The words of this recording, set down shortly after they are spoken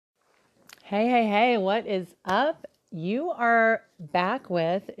Hey, what is up? You are back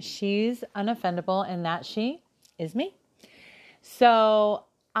with She's Unoffendable, and that she is me. So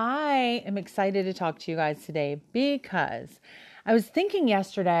I am excited to talk to you guys today because I was thinking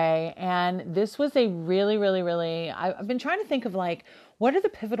yesterday, and this was a I've been trying to think of what are the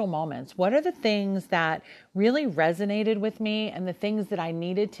pivotal moments? What are the things that really resonated with me and the things that I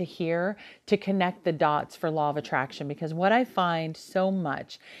needed to hear to connect the dots for law of attraction? Because what I find so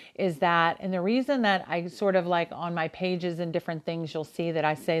much is that, and the reason that I sort of on my pages and different things, you'll see that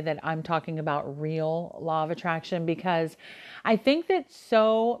I say that I'm talking about real law of attraction because I think that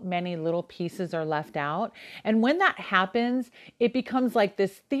so many little pieces are left out. And when that happens, it becomes like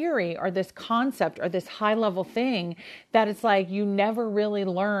this theory or this concept or this high level thing that it's like you never really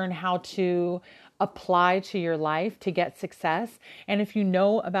learn how to apply to your life to get success. And if you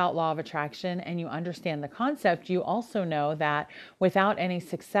know about law of attraction and you understand the concept, you also know that without any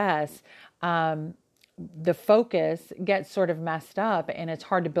success, the focus gets sort of messed up and it's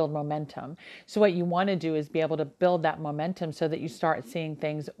hard to build momentum. So what you want to do is be able to build that momentum so that you start seeing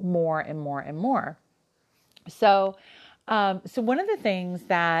things more and more and more. So one of the things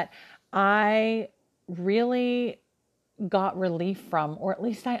that I really got relief from, or at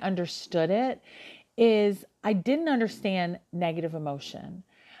least I understood it, is I didn't understand negative emotion.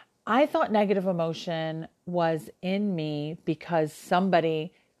 I thought negative emotion was in me because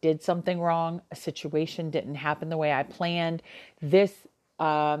somebody did something wrong, a situation didn't happen the way I planned, this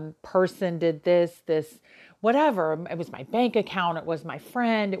person did this, whatever. It was my bank account, it was my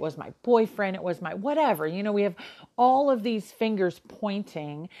friend, it was my boyfriend, it was my whatever. We have all of these fingers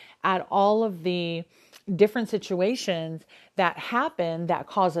pointing at all of the different situations that happen that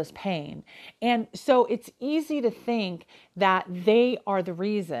cause us pain. And so it's easy to think that they are the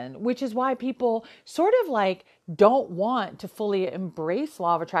reason, which is why people sort of don't want to fully embrace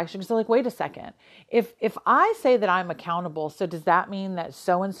law of attraction because they're wait a second. If I say that I'm accountable, so does that mean that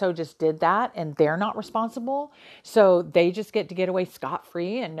so-and-so just did that and they're not responsible? So they just get to get away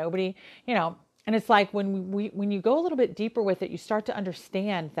scot-free and nobody, and it's like when you go a little bit deeper with it, you start to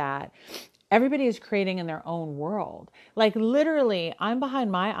understand that everybody is creating in their own world. Literally, I'm behind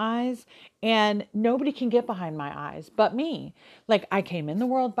my eyes and nobody can get behind my eyes but me. I came in the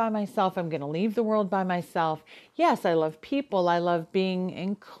world by myself. I'm going to leave the world by myself. Yes, I love people. I love being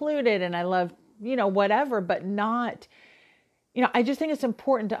included and I love, whatever, but not, I just think it's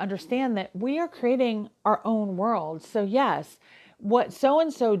important to understand that we are creating our own world. So yes, what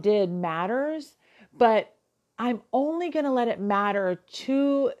so-and-so did matters, but I'm only going to let it matter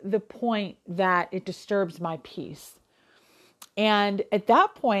to the point that it disturbs my peace. And at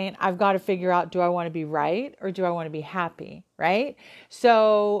that point, I've got to figure out, do I want to be right or do I want to be happy, right?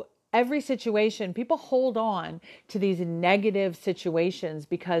 So every situation, people hold on to these negative situations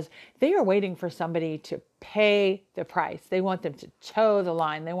because they are waiting for somebody to pay the price. They want them to toe the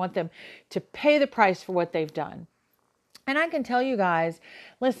line. They want them to pay the price for what they've done. And I can tell you guys,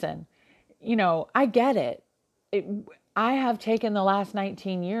 listen, I get it. I have taken the last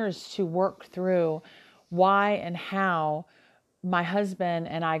 19 years to work through why and how my husband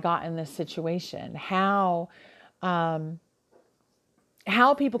and I got in this situation, how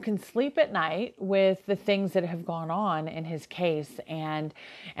people can sleep at night with the things that have gone on in his case and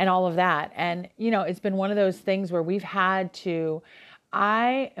all of that. And, it's been one of those things where we've had to,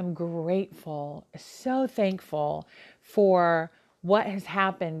 I am grateful, so thankful for what has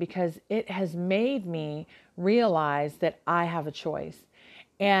happened because it has made me realize that I have a choice.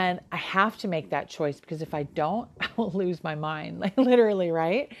 And I have to make that choice because if I don't, I will lose my mind. Literally,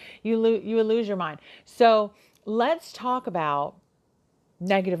 right? You will lose your mind. So let's talk about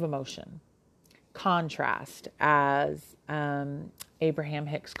negative emotion, contrast, as Abraham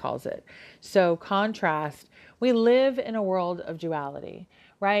Hicks calls it. So contrast, we live in a world of duality,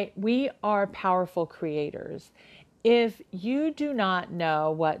 right? We are powerful creators. If you do not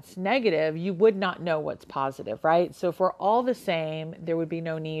know what's negative, you would not know what's positive, right? So if we're all the same, there would be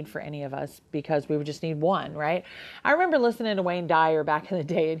no need for any of us because we would just need one, right? I remember listening to Wayne Dyer back in the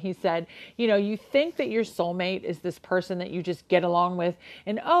day, and he said, you think that your soulmate is this person that you just get along with,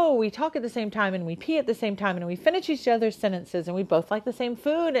 and we talk at the same time, and we pee at the same time, and we finish each other's sentences, and we both like the same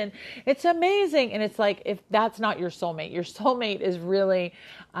food, and it's amazing. And it's like, if that's not your soulmate is really,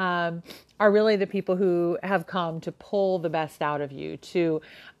 are really the people who have come to pull the best out of you, to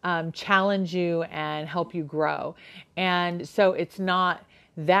challenge you and help you grow. And so it's not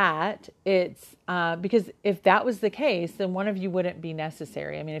that, it's because if that was the case, then one of you wouldn't be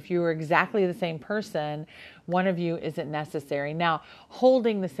necessary. I mean, if you were exactly the same person, one of you isn't necessary. Now,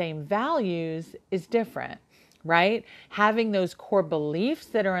 holding the same values is different. right? Having those core beliefs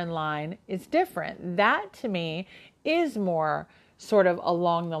that are in line is different. That to me is more sort of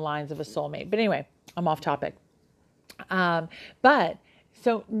along the lines of a soulmate. But anyway, I'm off topic. But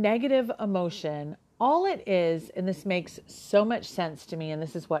so negative emotion, all it is, and this makes so much sense to me, and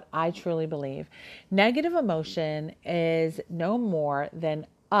this is what I truly believe. Negative emotion is no more than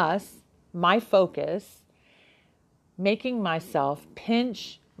us, my focus, making myself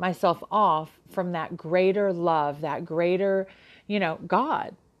pinch myself off from that greater love, that greater,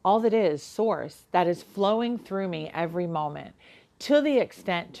 God, all that is, source that is flowing through me every moment, to the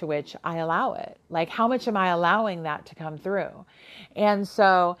extent to which I allow it. Like, how much am I allowing that to come through? And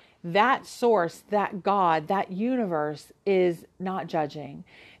so that source, that God, that universe is not judging.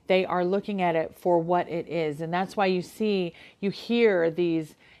 They are looking at it for what it is. And that's why you hear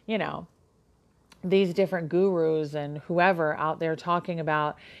these, these different gurus and whoever out there talking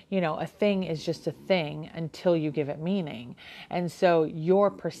about, a thing is just a thing until you give it meaning. And so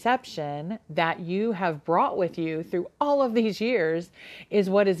your perception that you have brought with you through all of these years is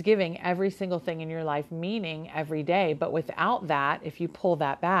what is giving every single thing in your life meaning every day. But without that, if you pull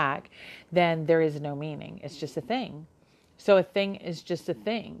that back, then there is no meaning. It's just a thing. So a thing is just a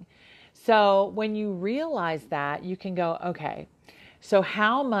thing. So when you realize that, you can go, okay, so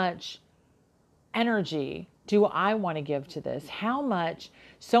how much energy do I want to give to this? How much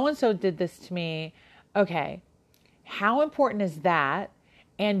so-and-so did this to me? Okay, how important is that?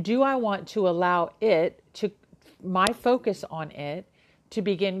 And do I want to allow my focus on it to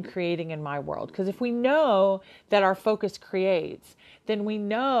begin creating in my world? Because if we know that our focus creates, then we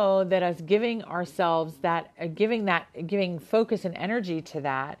know that us giving ourselves giving focus and energy to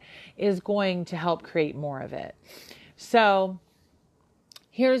that is going to help create more of it. So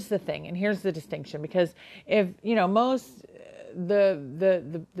here's the thing, and here's the distinction, because if,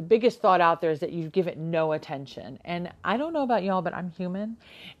 the biggest thought out there is that you give it no attention. And I don't know about y'all, but I'm human,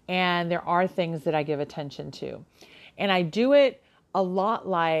 and there are things that I give attention to. And I do it a lot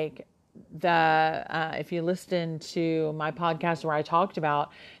like if you listen to my podcast where I talked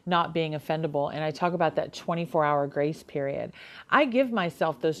about not being offendable, and I talk about that 24-hour grace period, I give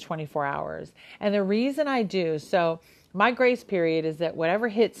myself those 24 hours. And the reason I do, so my grace period is that whatever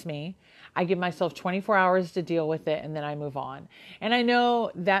hits me, I give myself 24 hours to deal with it, and then I move on. And I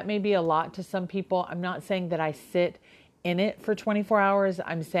know that may be a lot to some people. I'm not saying that I sit in it for 24 hours.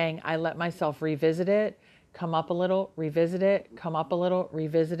 I'm saying I let myself revisit it, come up a little, revisit it, come up a little,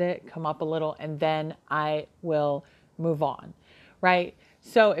 revisit it, come up a little, and then I will move on, right?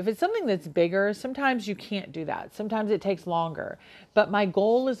 So if it's something that's bigger, sometimes you can't do that. Sometimes it takes longer. But my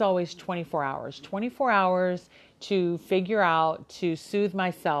goal is always 24 hours. 24 hours to figure out, to soothe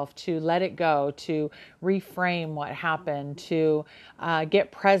myself, to let it go, to reframe what happened, to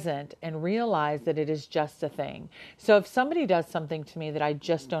get present and realize that it is just a thing. So if somebody does something to me that I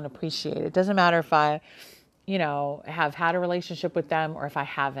just don't appreciate, it doesn't matter if I, have had a relationship with them or if I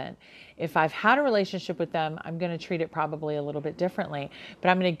haven't. If I've had a relationship with them, I'm going to treat it probably a little bit differently, but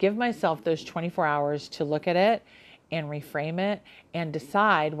I'm going to give myself those 24 hours to look at it and reframe it and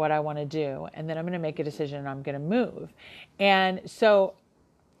decide what I want to do. And then I'm going to make a decision and I'm going to move. And so,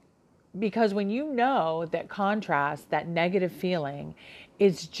 because when you know that contrast, that negative feeling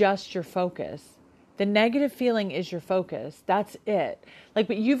is just your focus, the negative feeling is your focus. That's it.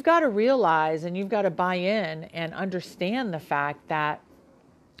 But you've got to realize and you've got to buy in and understand the fact that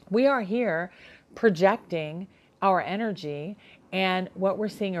we are here projecting our energy, and what we're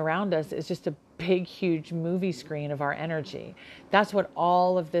seeing around us is just a big, huge movie screen of our energy. That's what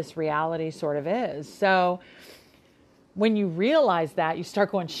all of this reality sort of is. So when you realize that, you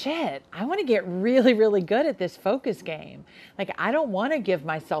start going, shit, I want to get really, really good at this focus game. I don't want to give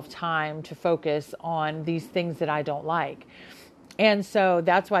myself time to focus on these things that I don't like. And so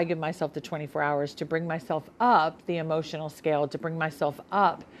that's why I give myself the 24 hours to bring myself up the emotional scale, to bring myself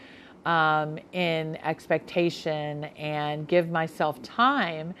up in expectation and give myself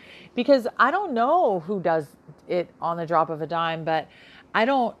time, because I don't know who does it on the drop of a dime, but I'm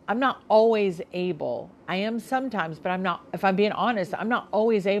not always able. I am sometimes, but I'm not, if I'm being honest, I'm not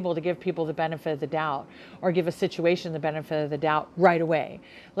always able to give people the benefit of the doubt or give a situation the benefit of the doubt right away.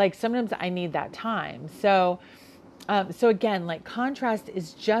 Sometimes I need that time. So again, contrast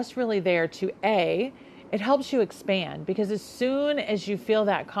is just really there to it helps you expand, because as soon as you feel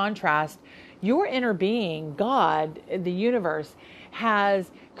that contrast, your inner being, God, the universe,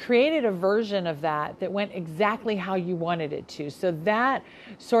 has created a version of that went exactly how you wanted it to. So that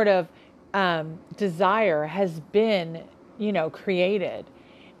sort of desire has been, created.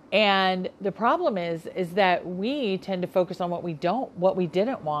 And the problem is that we tend to focus on what we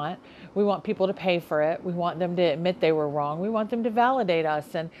didn't want. We want people to pay for it. We want them to admit they were wrong. We want them to validate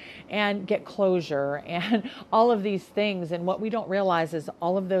us and get closure and all of these things. And what we don't realize is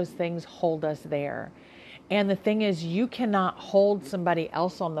all of those things hold us there. And the thing is, you cannot hold somebody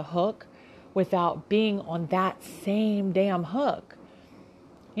else on the hook without being on that same damn hook.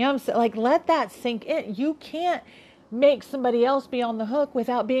 You know what I'm saying? Like, let that sink in. You can't make somebody else be on the hook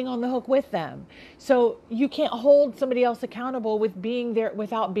without being on the hook with them. So you can't hold somebody else accountable with being there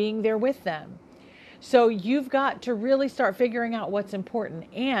without being there with them. So you've got to really start figuring out what's important.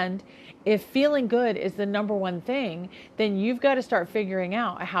 And if feeling good is the number one thing, then you've got to start figuring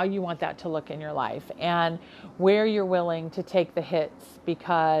out how you want that to look in your life and where you're willing to take the hits.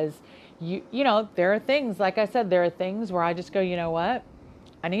 Because you know, there are things, like I said, there are things where I just go, you know what?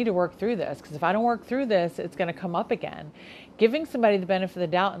 I need to work through this, because if I don't work through this, it's going to come up again. Giving somebody the benefit of the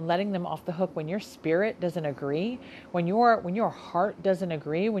doubt and letting them off the hook when your spirit doesn't agree, when your heart doesn't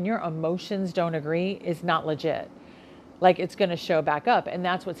agree, when your emotions don't agree, is not legit. Like, it's going to show back up. And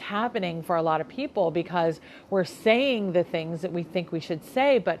that's what's happening for a lot of people, because we're saying the things that we think we should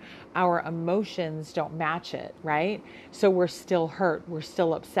say, but our emotions don't match it, right? So we're still hurt. We're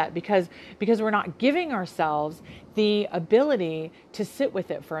still upset because we're not giving ourselves the ability to sit with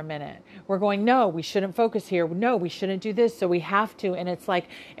it for a minute. We're going, no, we shouldn't focus here. No, we shouldn't do this. So we have to. And it's like,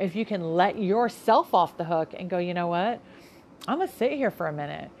 if you can let yourself off the hook and go, you know what? I'm going to sit here for a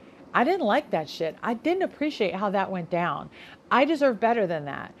minute. I didn't like that shit. I didn't appreciate how that went down. I deserve better than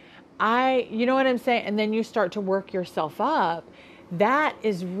that. You know what I'm saying? And then you start to work yourself up. That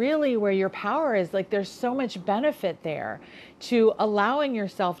is really where your power is. Like, there's so much benefit there to allowing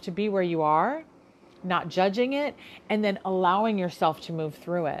yourself to be where you are, not judging it, and then allowing yourself to move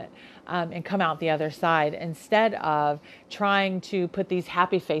through it and come out the other side, instead of trying to put these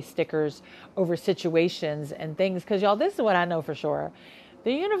happy face stickers over situations and things. Because y'all, this is what I know for sure.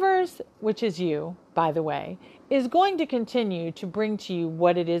 The universe, which is you, by the way, is going to continue to bring to you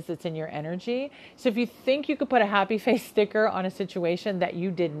what it is that's in your energy. So if you think you could put a happy face sticker on a situation that you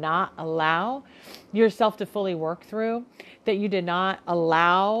did not allow yourself to fully work through, that you did not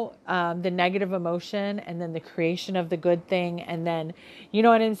allow the negative emotion and then the creation of the good thing, and then, you know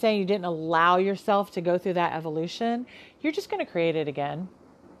what I'm saying, you didn't allow yourself to go through that evolution, you're just going to create it again.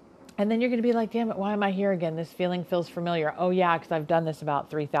 And then you're going to be like, damn it, why am I here again? This feeling feels familiar. Oh yeah, because I've done this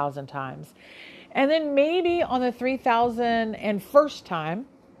about 3,000 times. And then maybe on the 3,001st time,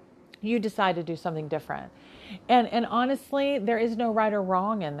 you decide to do something different. And honestly, there is no right or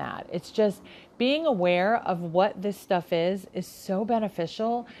wrong in that. It's just being aware of what this stuff is so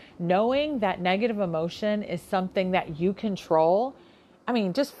beneficial. Knowing that negative emotion is something that you control. I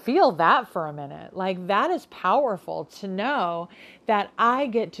mean, just feel that for a minute. Like, that is powerful to know that I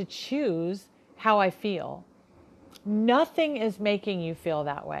get to choose how I feel. Nothing is making you feel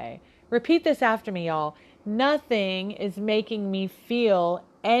that way. Repeat this after me, y'all. Nothing is making me feel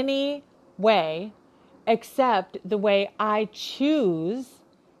any way except the way I choose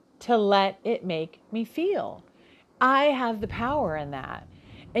to let it make me feel. I have the power in that.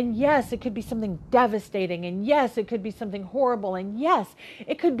 And yes, it could be something devastating. And yes, it could be something horrible. And yes,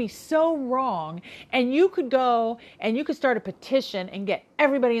 it could be so wrong. And you could go and you could start a petition and get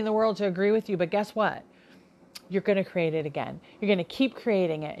everybody in the world to agree with you. But guess what? You're going to create it again. You're going to keep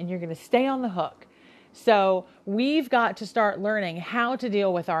creating it, and you're going to stay on the hook. So we've got to start learning how to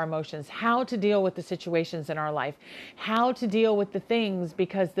deal with our emotions, how to deal with the situations in our life, how to deal with the things,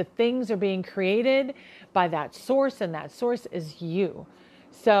 because the things are being created by that source, and that source is you.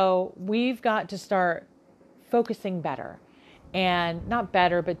 So we've got to start focusing better, and not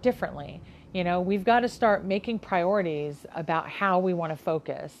better, but differently. You know, we've got to start making priorities about how we want to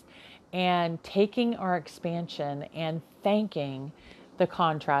focus, and taking our expansion and thanking the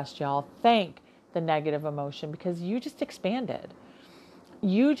contrast, y'all. Thank the negative emotion, because you just expanded.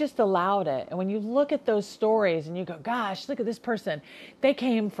 You just allowed it. And when you look at those stories and you go, gosh, look at this person. They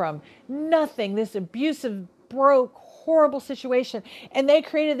came from nothing, this abusive, broke, horrible situation, and they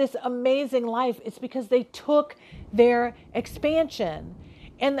created this amazing life. It's because they took their expansion.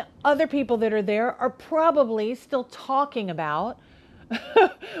 And the other people that are there are probably still talking about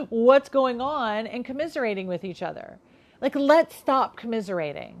what's going on and commiserating with each other. Like, let's stop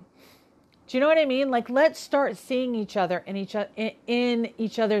commiserating. Do you know what I mean? Like, let's start seeing each other in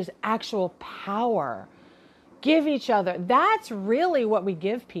each other's actual power. Give each other. That's really what we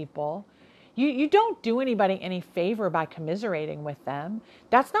give people. You don't do anybody any favor by commiserating with them.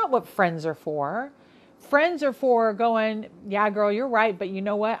 That's not what friends are for. Friends are for going, yeah, girl, you're right, but you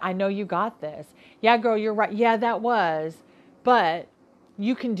know what? I know you got this. Yeah, girl, you're right. Yeah, that was. But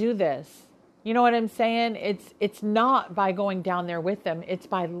you can do this. You know what I'm saying? It's not by going down there with them. It's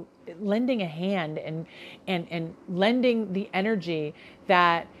by lending a hand and lending the energy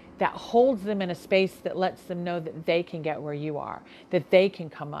that holds them in a space that lets them know that they can get where you are, that they can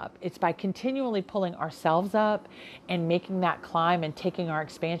come up. It's by continually pulling ourselves up and making that climb and taking our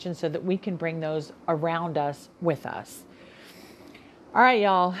expansion so that we can bring those around us with us. All right,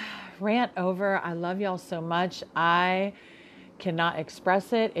 y'all, rant over. I love y'all so much. I cannot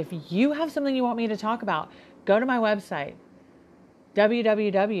express it. If you have something you want me to talk about, go to my website,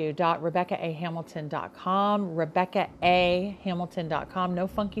 www.RebeccaAHamilton.com, RebeccaAHamilton.com. No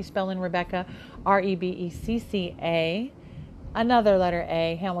funky spelling, Rebecca, REBECCA, another letter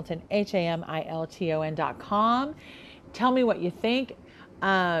A, Hamilton, HAMILTON.com. Tell me what you think.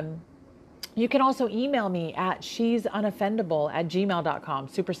 You can also email me at she'sunoffendable@gmail.com.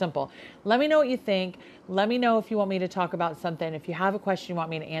 Super simple. Let me know what you think. Let me know if you want me to talk about something. If you have a question you want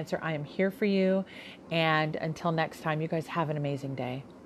me to answer, I am here for you. And until next time, you guys have an amazing day.